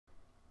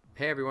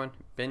Hey everyone,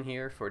 Ben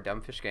here for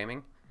Dumbfish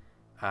Gaming.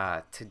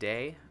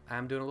 Today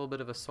I'm doing a little bit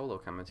of a solo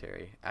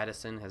commentary.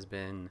 Addison has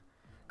been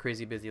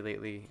crazy busy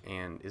lately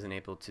and isn't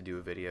able to do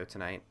a video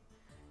tonight,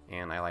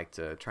 and I like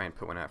to try and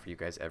put one out for you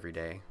guys every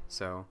day.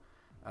 So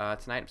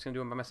tonight I'm just going to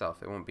do it by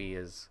myself. It won't be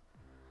as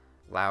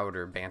loud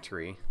or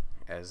bantery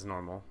as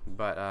normal,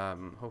 but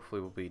hopefully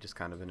it will be just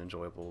kind of an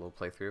enjoyable little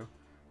playthrough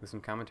with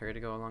some commentary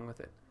to go along with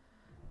it.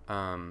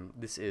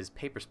 This is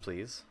Papers,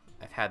 Please.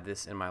 I've had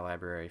this in my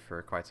library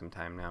for quite some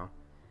time now,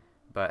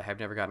 but I've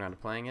never gotten around to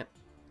playing it.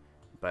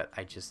 But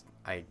I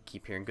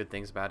keep hearing good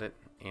things about it,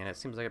 and it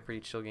seems like a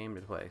pretty chill game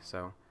to play.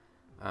 So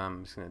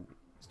I'm just gonna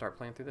start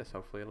playing through this.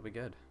 Hopefully it'll be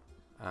good.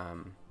 I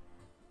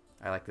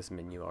like this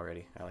menu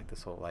already. I like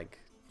this whole like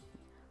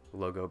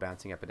logo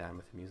bouncing up and down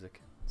with the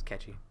music. It's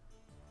catchy.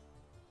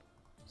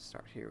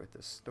 Start here with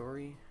the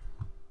story.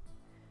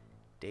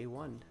 Day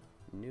 1,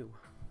 new.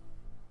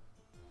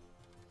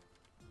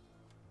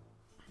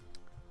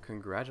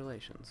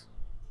 Congratulations.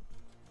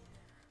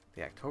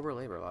 The October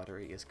Labor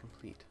Lottery is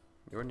complete.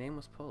 Your name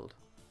was pulled.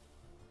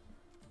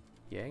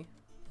 Yay?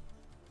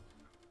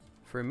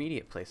 For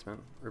immediate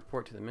placement,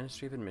 report to the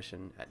Ministry of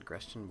Admission at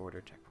Grestin Border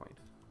Checkpoint.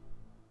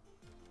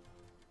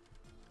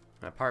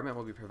 An apartment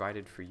will be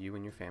provided for you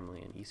and your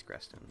family in East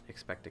Grestin.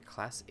 Expect a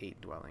Class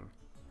 8 dwelling.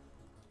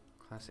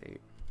 Class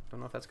 8. Don't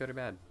know if that's good or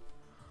bad.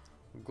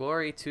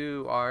 Glory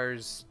to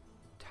Arstotska.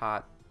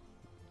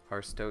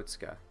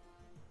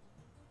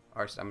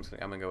 I'm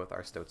gonna go with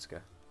Arstotska.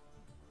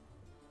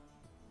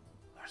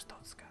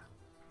 Arstotska.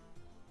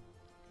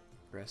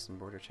 Grestin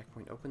Border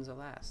Checkpoint opens at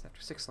last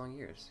after 6 long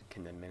years.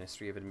 Can the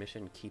Ministry of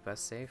Admission keep us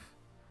safe?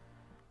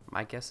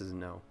 My guess is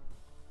no.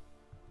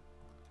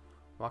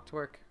 Walk to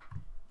work.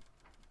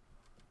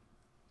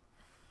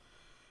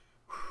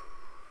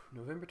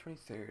 November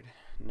 23rd,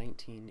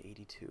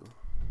 1982.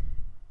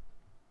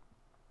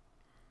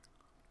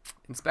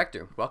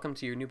 Inspector, welcome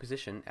to your new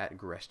position at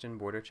Grestin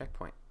Border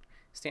Checkpoint.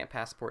 Stamp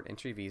passport,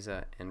 entry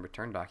visa, and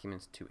return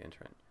documents to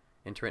Interent.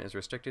 Interent is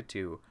restricted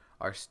to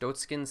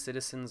Arstotskan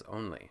citizens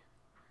only.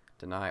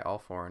 Deny all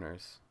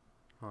foreigners.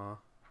 Aw.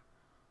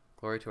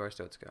 Glory to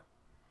Arstotska.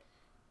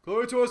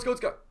 Glory to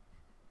Arstotska!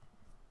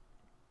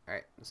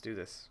 Alright, let's do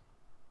this.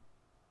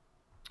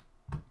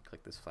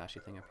 Click this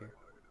flashy thing up here.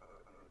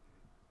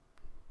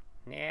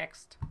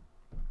 Next.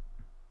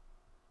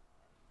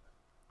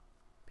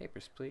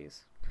 Papers,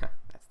 please.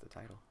 That's the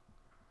title.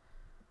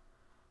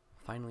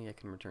 Finally, I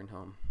can return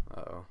home.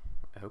 Uh-oh.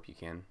 I hope you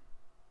can.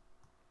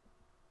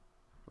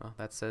 Well,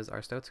 that says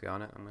Arstotska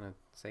on it. I'm gonna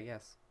say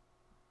yes.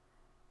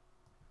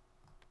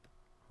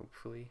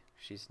 Hopefully,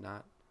 she's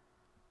not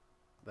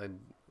the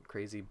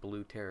crazy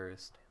blue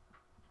terrorist.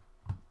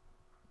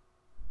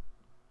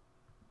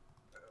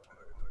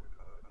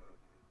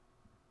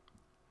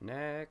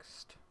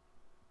 Next.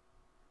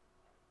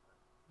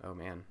 Oh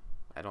man,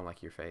 I don't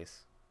like your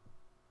face.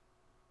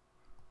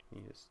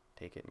 Can you just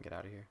take it and get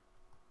out of here?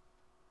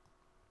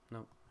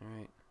 Nope.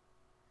 Alright.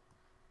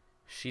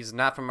 She's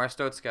not from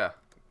Arstotska.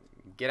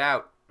 Get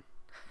out.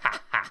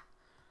 Ha ha.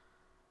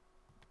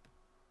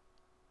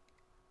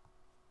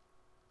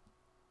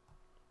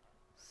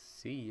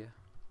 See ya.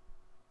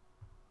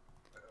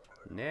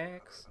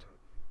 Next.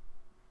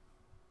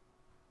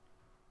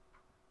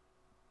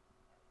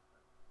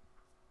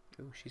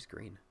 Ooh, she's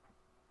green.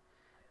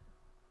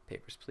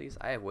 Papers, please.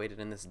 I have waited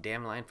in this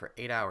damn line for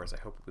 8 hours. I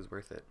hope it was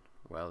worth it.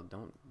 Well,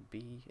 don't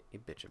be a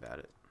bitch about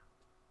it.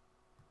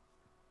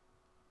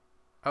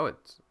 Oh,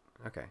 it's...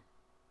 okay.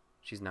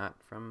 She's not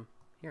from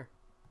here.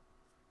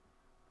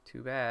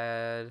 Too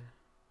bad.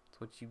 That's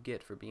what you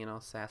get for being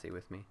all sassy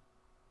with me.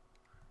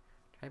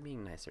 Try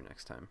being nicer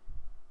next time.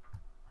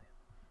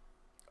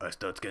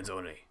 Arstotskans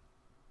only.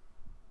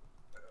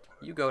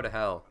 You go to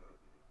hell,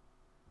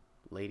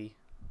 lady.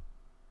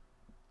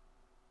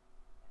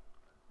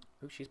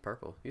 Ooh, she's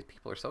purple. These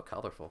people are so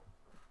colorful.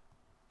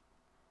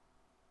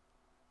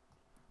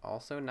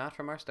 Also not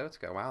from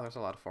Arstotska. Wow, there's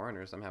a lot of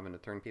foreigners. I'm having to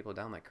turn people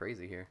down like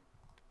crazy here.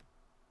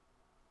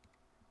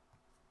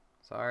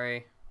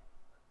 Sorry.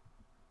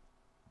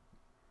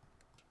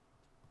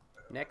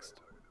 Next.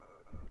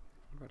 I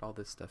wonder what all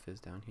this stuff is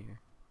down here.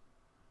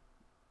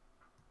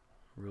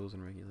 Rules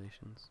and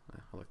regulations.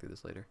 I'll look through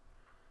this later.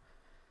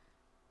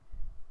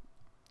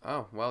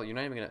 Oh, well, you're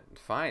not even gonna...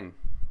 Fine.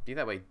 Be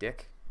that way,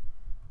 dick.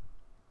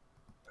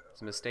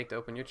 It's a mistake to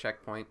open your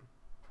checkpoint.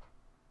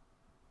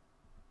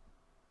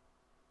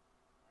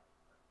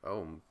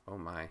 Oh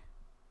my.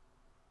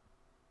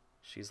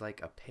 She's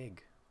like a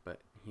pig,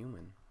 but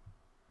human.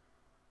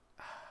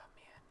 Ah,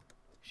 man.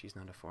 She's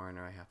not a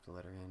foreigner. I have to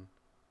let her in.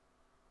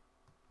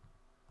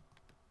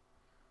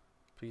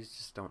 Please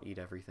just don't eat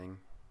everything.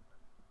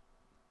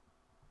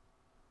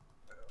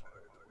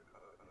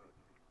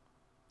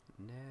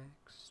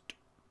 Next.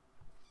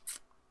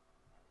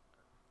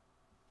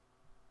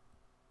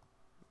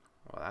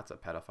 Well, that's a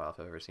pedophile if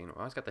I've ever seen one.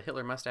 Oh, he's got the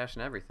Hitler mustache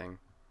and everything.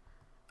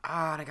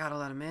 Ah, and I gotta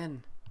let him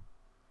in.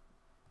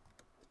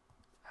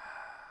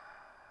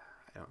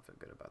 I don't feel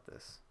good about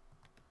this.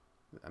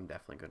 I'm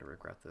definitely going to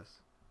regret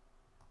this.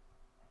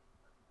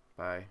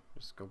 Bye.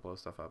 Just go blow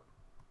stuff up.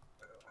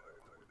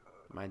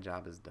 My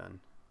job is done.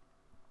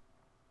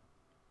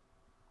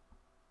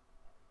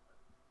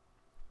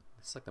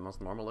 This is like the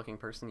most normal looking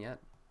person yet.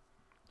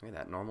 Look at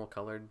that normal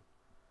colored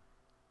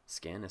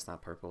skin. It's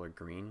not purple or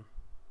green.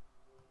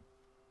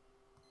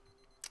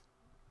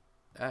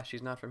 Ah,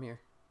 she's not from here.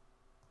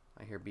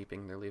 I hear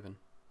beeping. They're leaving.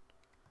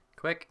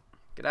 Quick,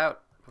 get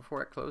out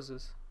before it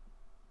closes.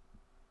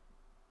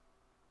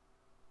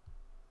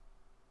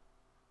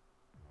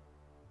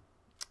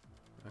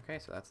 Okay,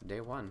 so that's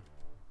day one.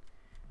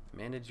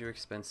 Manage your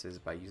expenses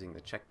by using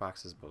the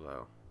checkboxes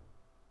below.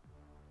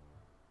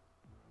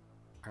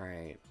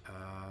 Alright,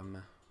 I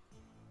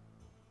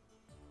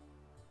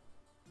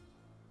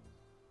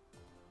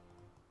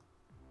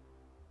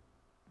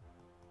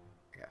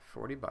got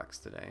 40 bucks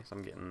today, so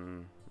I'm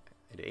getting,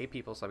 I did 8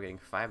 people, so I'm getting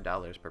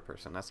 $5 per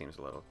person. That seems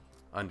a little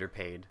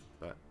underpaid,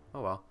 but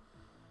oh well.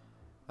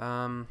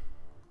 I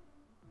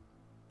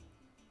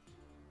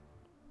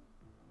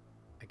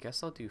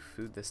guess I'll do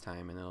food this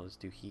time, and then I'll just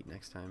do heat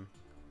next time.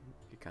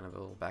 Get kind of a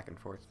little back and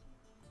forth.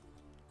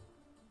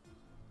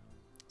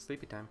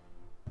 Sleepy time.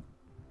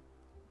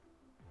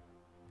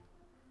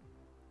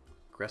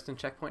 Creston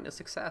checkpoint a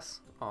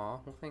success. Aw,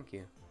 well thank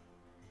you.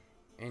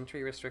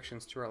 Entry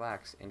restrictions to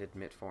relax and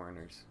admit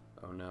foreigners.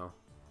 Oh no.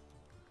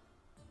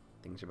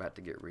 Things are about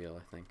to get real,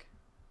 I think.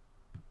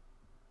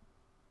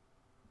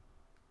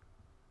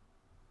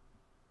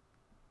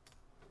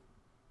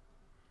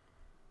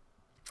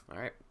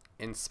 Alright.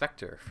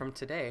 Inspector. From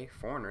today,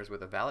 foreigners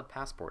with a valid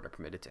passport are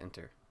permitted to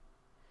enter.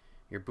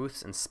 Your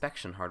booth's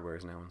inspection hardware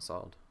is now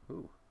installed.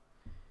 Ooh.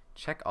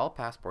 Check all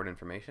passport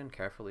information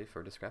carefully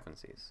for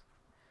discrepancies.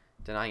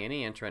 Deny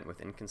any entrant with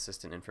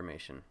inconsistent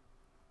information.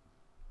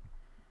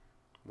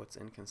 What's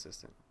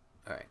inconsistent?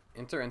 Alright.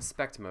 Enter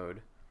inspect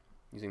mode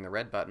using the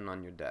red button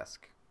on your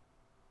desk.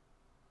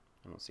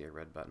 I don't see a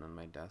red button on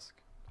my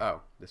desk.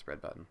 Oh, this red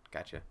button.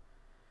 Gotcha.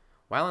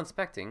 While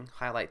inspecting,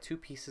 highlight 2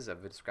 pieces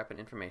of discrepant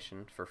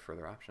information for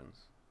further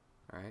options.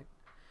 Alright.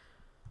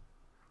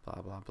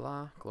 Blah, blah,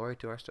 blah. Glory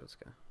to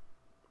Arstotzka.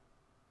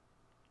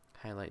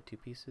 Highlight 2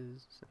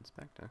 pieces.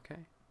 Inspect.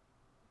 Okay.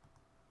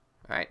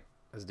 Alright.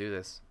 Let's do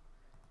this.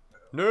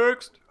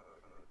 Next!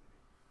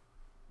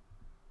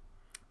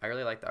 I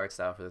really like the art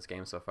style for this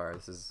game so far.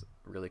 This is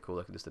really cool.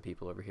 Look at just the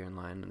people over here in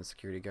line and the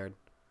security guard.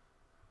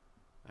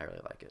 I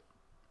really like it.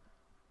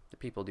 The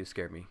people do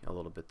scare me a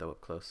little bit though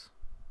up close.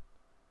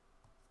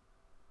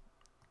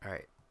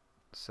 Alright,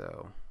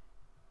 so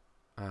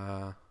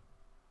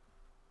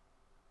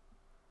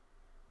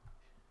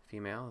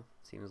female,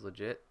 seems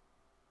legit.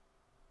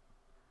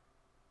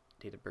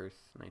 Date of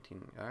birth,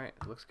 19, alright,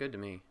 it looks good to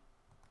me.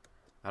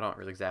 I don't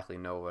really exactly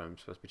know what I'm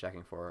supposed to be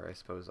checking for. I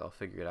suppose I'll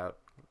figure it out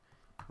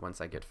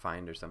once I get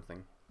fined or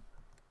something.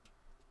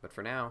 But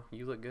for now,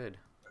 you look good.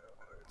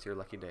 It's your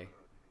lucky day.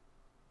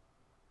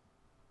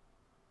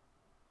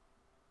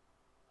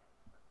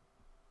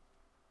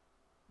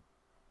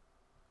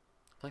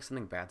 I feel like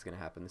something bad's gonna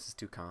happen. This is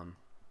too calm.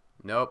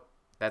 Nope,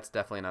 that's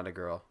definitely not a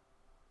girl.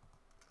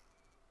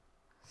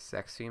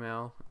 Sex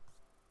female.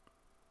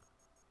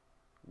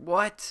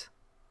 What?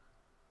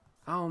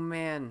 Oh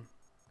man.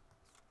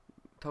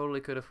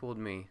 Totally could have fooled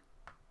me.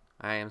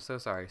 I am so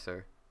sorry,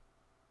 sir.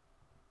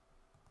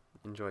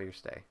 Enjoy your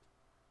stay.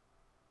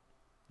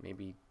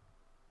 Maybe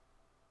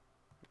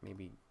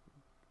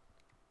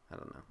I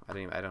don't know.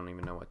 I don't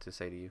even know what to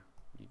say to you.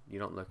 You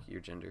don't look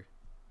your gender.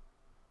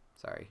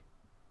 Sorry.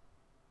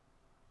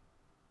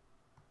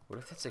 What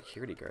if that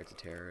security guard's a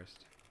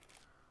terrorist?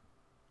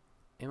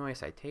 MOA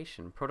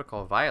citation.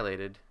 Protocol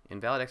violated.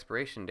 Invalid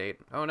expiration date.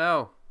 Oh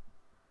no!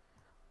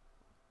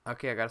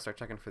 Okay, I gotta start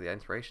checking for the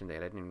expiration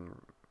date.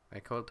 I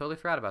totally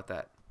forgot about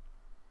that.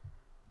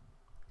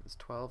 It's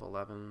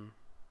 12/11,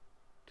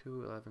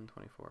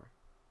 2/11/24.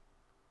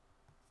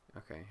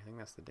 Okay, I think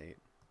that's the date.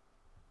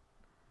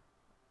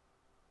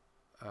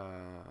 I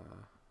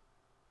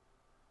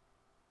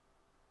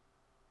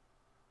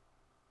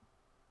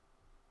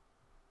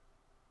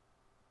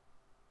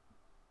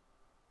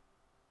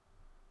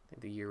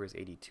think the year was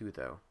 82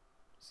 though,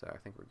 so I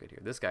think we're good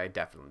here. This guy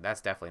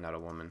that's definitely not a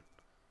woman.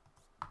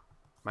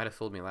 Might have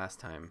fooled me last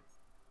time.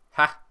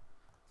 Ha!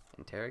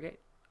 Interrogate?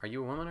 Are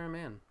you a woman or a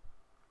man?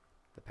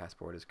 The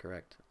passport is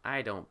correct.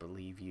 I don't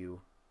believe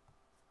you.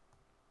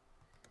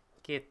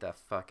 Get the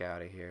fuck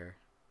out of here.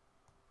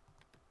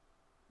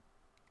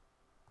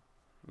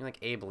 You're like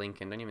Abe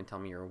Lincoln. Don't even tell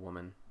me you're a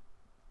woman.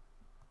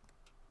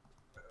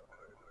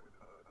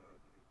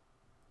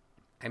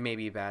 I may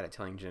be bad at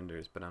telling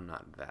genders, but I'm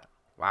not that.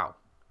 Wow.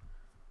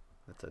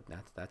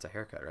 That's a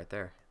haircut right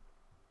there.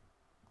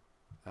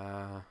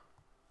 Her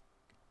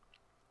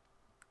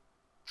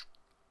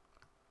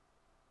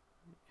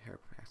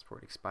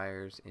passport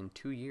expires in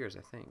 2 years,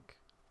 I think.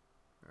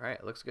 Alright,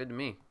 it looks good to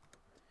me.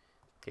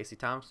 Casey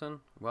Thompson,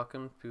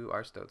 welcome to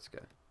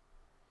Arstotzka.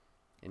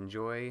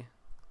 Enjoy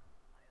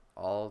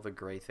all the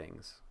gray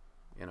things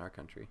in our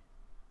country.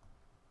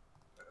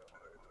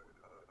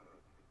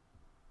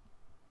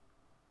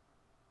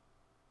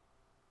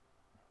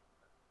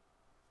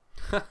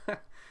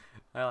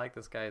 I like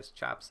this guy's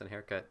chops and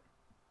haircut.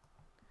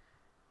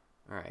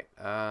 Alright,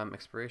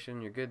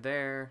 expiration, you're good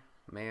there.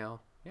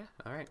 Mail. Yeah,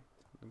 alright.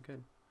 I'm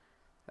good.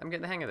 I'm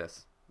getting the hang of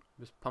this.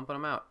 Just pumping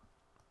them out.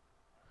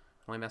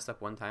 Only messed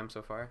up one time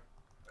so far.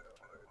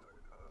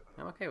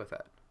 I'm okay with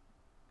that.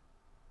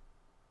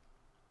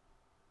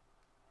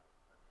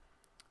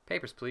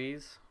 Papers,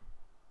 please.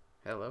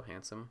 Hello,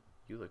 handsome.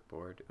 You look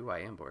bored. Ooh, I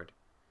am bored.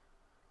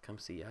 Come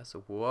see us.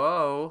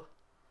 Whoa!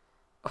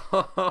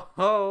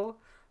 Oh,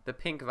 the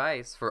pink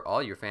vice for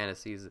all your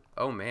fantasies.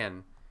 Oh,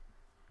 man.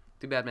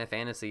 Too bad my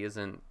fantasy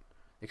isn't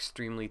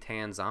extremely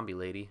tan zombie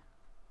lady.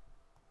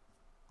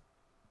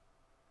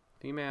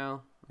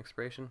 Female.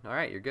 Expiration.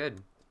 Alright, you're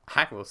good.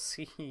 I will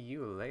see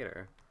you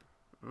later.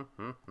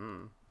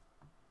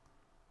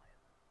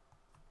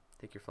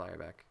 Take your flyer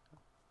back.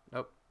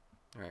 Nope.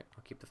 Alright,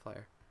 I'll keep the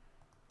flyer.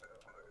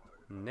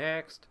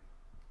 Next.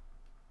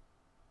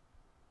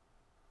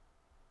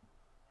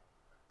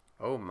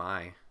 Oh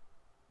my.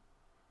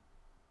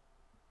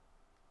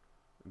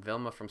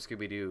 Velma from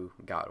Scooby-Doo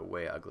got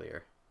way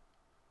uglier.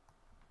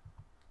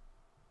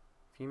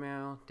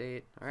 Female,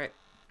 date. Alright.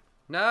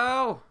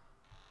 No!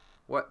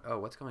 What? Oh,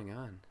 what's going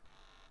on?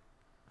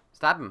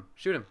 Stop him.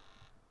 Shoot him.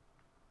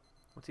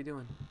 What's he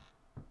doing?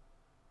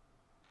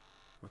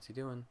 What's he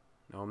doing?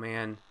 Oh,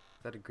 man.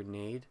 Is that a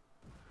grenade?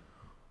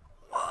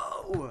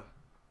 Whoa!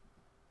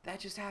 That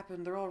just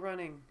happened. They're all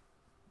running.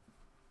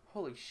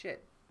 Holy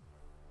shit.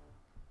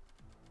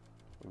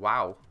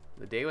 Wow.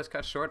 The day was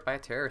cut short by a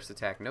terrorist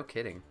attack. No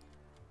kidding.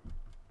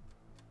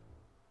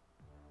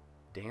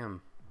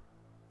 Damn.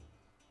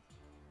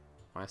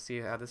 Want to see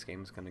how this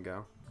game's gonna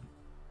go.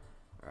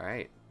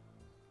 Alright.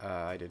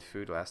 I did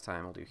food last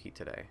time. I'll do heat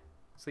today.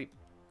 Sleep.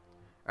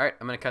 Alright,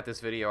 I'm gonna cut this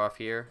video off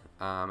here.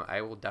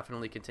 I will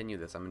definitely continue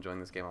this. I'm enjoying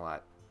this game a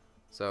lot.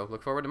 So,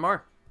 look forward to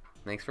more.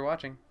 Thanks for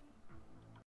watching.